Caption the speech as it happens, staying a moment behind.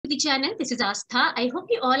the channel. This is Astha. I hope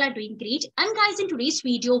you all are doing great. And guys, in today's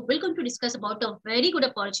video, we're going to discuss about a very good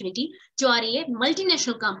opportunity जो आ रही है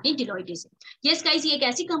multinational company Deloitte से. Yes guys, ये एक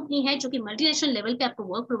ऐसी company है जो कि मल्टीनेशनल लेवल पे आपको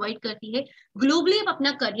वर्क प्रोवाइड करती है. ग्लोबली आप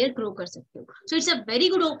अपना करियर ग्रो कर सकते हो. So it's a very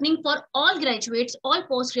good opening for all graduates, all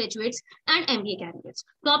post graduates and MBA candidates.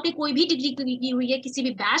 तो आपने कोई भी डिग्री की हुई है, किसी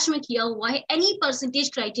भी बैच में किया हुआ है, any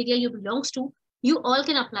percentage criteria you belongs to, you all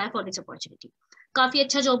can apply for this opportunity. काफी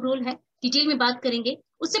अच्छा जॉब रोल है, डिटेल में बात करेंगे.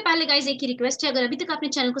 उससे पहले गाइस एक ही रिक्वेस्ट है, अगर अभी तक आपने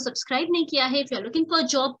चैनल को सब्सक्राइब नहीं किया है, if you are looking for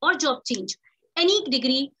job और job change, any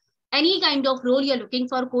degree, any kind of role you are looking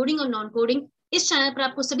for, coding और नॉन कोडिंग, इस चैनल पर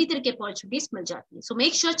आपको सभी तरह की अपॉर्चुनिटीज मिल जाती है. सो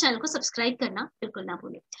मेक श्योर चैनल को सब्सक्राइब करना बिल्कुल ना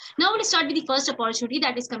भूलें. Now will start with the first opportunity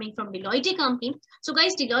that is coming from Deloitte company. So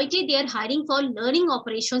guys, Deloitte they are hiring for learning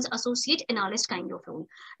operations associate analyst kind of role.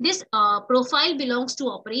 This profile belongs to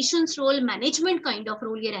operations role, management kind of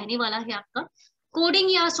role ये रहने वाला है आपका. Coding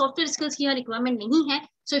या software skills की यहाँ requirement नहीं है.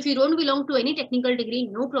 So if you don't belong to any technical degree,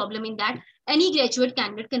 no problem in that, any graduate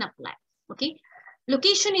candidate can apply. Okay,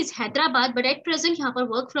 location is Hyderabad, but at present यहाँ पर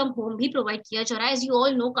वर्क फ्रॉम होम भी provide किया जा रहा है. एज यू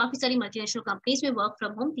ऑल नो, काफी सारी multinational companies में वर्क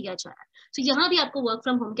फ्रॉम होम दिया जा रहा है. सो यहाँ भी आपको वर्क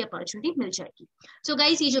फ्रॉम होम की अपॉर्चुनिटी मिल जाएगी. सो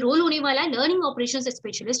गाइस, ये जो रोल होने वाला है, लर्निंग ऑपरेशंस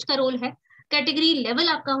स्पेशलिस्ट का रोल है. कैटेगरी लेवल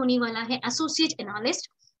आपका होने वाला है एसोसिएट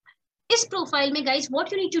एनालिस्ट. इस प्रोफाइल में guys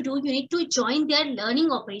what you need to do, you need to join there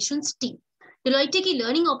learning operations team. Deloitte की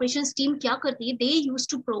लर्निंग ऑपरेशंस टीम क्या करती है? दे use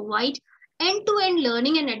to provide end-to-end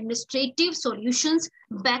learning and administrative solutions,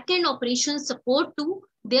 back-end operations support to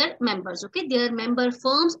their members, okay, their member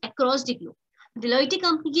firms across the globe. Deloitte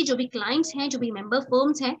company की जो भी clients हैं, जो भी member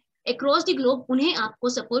firms हैं across the globe, उन्हें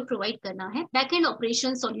आपको support provide करना है, back-end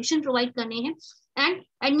operation solution provide करने हैं, and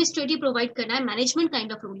administrative provide करना है. management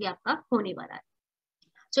kind of role आपका होने वाला है.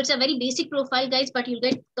 So it's a very basic profile guys, but you'll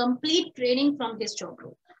get complete training from this job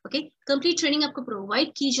role. Okay, complete training आपको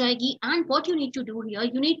provide की जाएगी. And what you need to do here,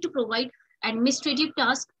 you need to provide administrative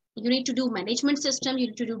task, you need to do management system, you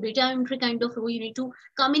need to do data entry kind of role, you need to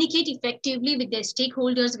communicate effectively with their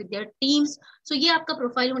stakeholders, with their teams. So ये आपका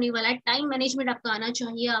profile होने वाला है. Time management आपका आना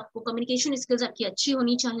चाहिए, आपको communication skills आपकी अच्छी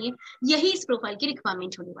होनी चाहिए. यही इस प्रोफाइल की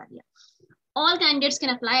रिक्वायरमेंट होने वाली है. All candidates can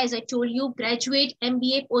apply, as I told you, graduate,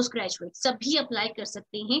 MBA, postgraduate, सभी apply कर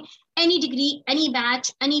सकते हैं. Any degree, any batch,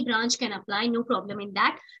 any branch can apply, no problem in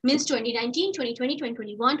that. Means 2019, 2020,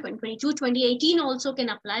 2021, 2022, 2018 also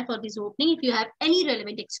can apply for this opening if you have any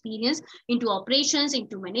relevant experience into operations,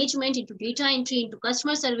 into management, into data entry, into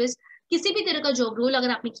customer service. किसी भी तरह का job role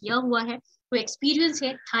अगर आपने किया हुआ है, कोई experience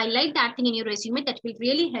है, highlight that thing in your resume. That will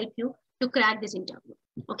really help you to crack this interview.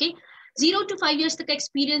 Okay. 0 to 5 years तक का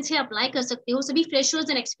एक्सपीरियंस है, अप्लाई कर सकते हो. सभी freshers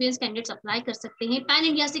and experience candidates apply कर सकते हैं. पैन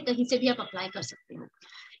इंडिया से कहीं से भी आप अप्लाई कर सकते हो.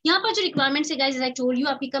 यहाँ पर जो रिक्वायरमेंट्स है guys, as I told you,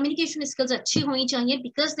 आपकी कम्युनिकेशन स्किल्स अच्छी होनी चाहिए,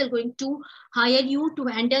 because they are going to hire you to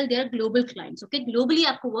handle their global clients. Okay, globally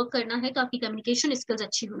आपको वर्क करना है, तो आपकी कम्युनिकेशन स्किल्स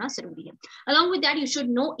अच्छी होना जरूरी है. Along with that you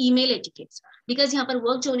should know email etiquettes, because यहाँ पर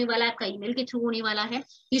वर्क जो होने वाला है आपका ईमेल के थ्रू होने वाला है.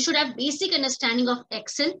 You should have basic understanding of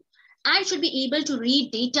Excel and should be able to read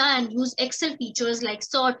data and use Excel features like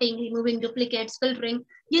sorting, removing duplicates, filtering.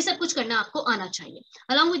 ये सब कुछ करना आपको आना चाहिए.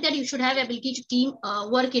 Along with that, you should have ability to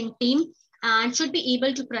work in team and should be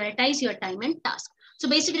able to prioritize your time and task. So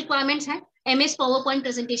basic requirements है, MS PowerPoint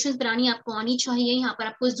presentations बनानी आपको आनी चाहिए. यहाँ पर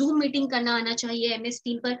आपको Zoom मीटिंग करना आना चाहिए, MS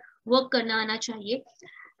टीम पर वर्क करना आना चाहिए,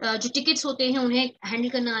 जो टिकट्स होते हैं उन्हें हैंडल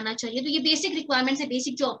करना आना चाहिए. तो ये बेसिक रिक्वायरमेंट्स है.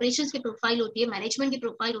 बेसिक जो ऑपरेशंस की प्रोफाइल होती है, मैनेजमेंट की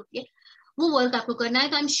प्रोफाइल होती है, वो वर्क आपको करना है.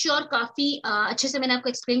 तो आई एम श्योर काफी अच्छे से मैंने आपको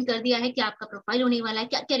एक्सप्लेन कर दिया है कि आपका प्रोफाइल होने वाला है,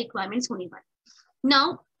 क्या क्या रिक्वायरमेंट्स होने वाले.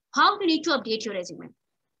 Now how you need to update your resume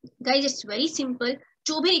guys, it's very simple.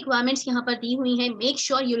 जो भी रिक्वायरमेंट्स यहाँ पर दी हुई हैं, make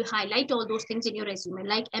sure you will highlight all those things in your resume,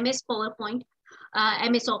 like MS PowerPoint,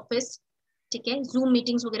 MS office, ठीक है, जूम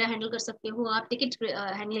मीटिंग्स वगैरह handle कर सकते हो आप, टिकट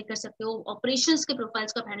हैंडल कर सकते हो, ऑपरेशंस के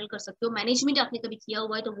प्रोफाइल्स को आप हैंडल कर सकते हो, मैनेजमेंट आपने कभी किया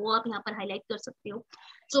हुआ है तो वो आप यहाँ पर हाईलाइट कर सकते हो.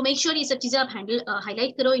 सो मेक श्योर ये सब चीजें आप हैंडल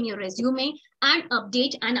हाईलाइट करो in your resume and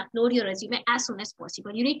update and upload your resume as soon as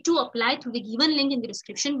possible. You need to apply through the given link in the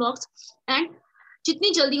description box and जितनी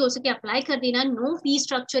जल्दी हो सके apply कर देना. No fee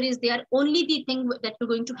structure is there, only the thing that will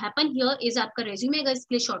going to happen here is आपका resume अगर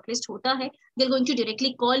इसके लिए शॉर्टलिस्ट होता है, they are going to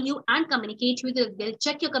directly call you and communicate with, they will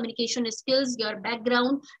check your communication skills, your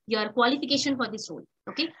background, your qualification for this role.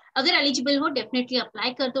 Okay, अगर eligible हो definitely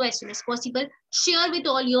apply कर दो as soon as possible. Share with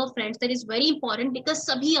all your friends, that is very important, because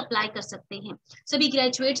सभी apply कर सकते हैं. सभी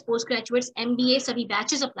graduates, post graduates, MBA, सभी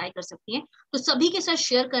बैचेस अप्लाई कर सकती हैं. तो सभी के साथ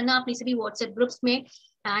शेयर करना, अपने सभी व्हाट्सएप ग्रुप्स में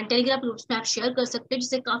एंड टेलीग्राम ग्रुप्स में आप शेयर कर सकते हो,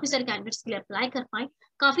 जिससे काफी सारे कैंडिडेट्स के लिए अप्लाई कर पाए.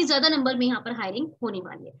 काफी ज्यादा नंबर में यहाँ पर हायरिंग होने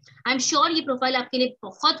वाली है. आई एम श्योर ये प्रोफाइल आपके लिए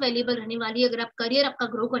बहुत वैल्यूएबल रहने वाली है. अगर आप करियर आपका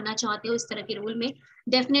ग्रो करना चाहते हो इस तरह के रोल में,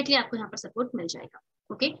 डेफिनेटली आपको यहाँ पर सपोर्ट मिल जाएगा.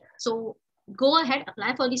 Okay, so go ahead,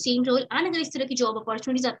 apply for the same role. And अगर इस तरह की जॉब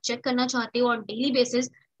अपॉर्चुनिटीज आप चेक करना चाहते हो on daily basis,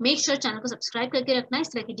 make sure channel को सब्सक्राइब करके रखना,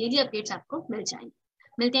 इस तरह की डेली अपडेट्स आपको मिल जाएंगे।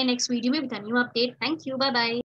 मिलते हैं नेक्स्ट वीडियो में with a new update. Thank you, bye bye.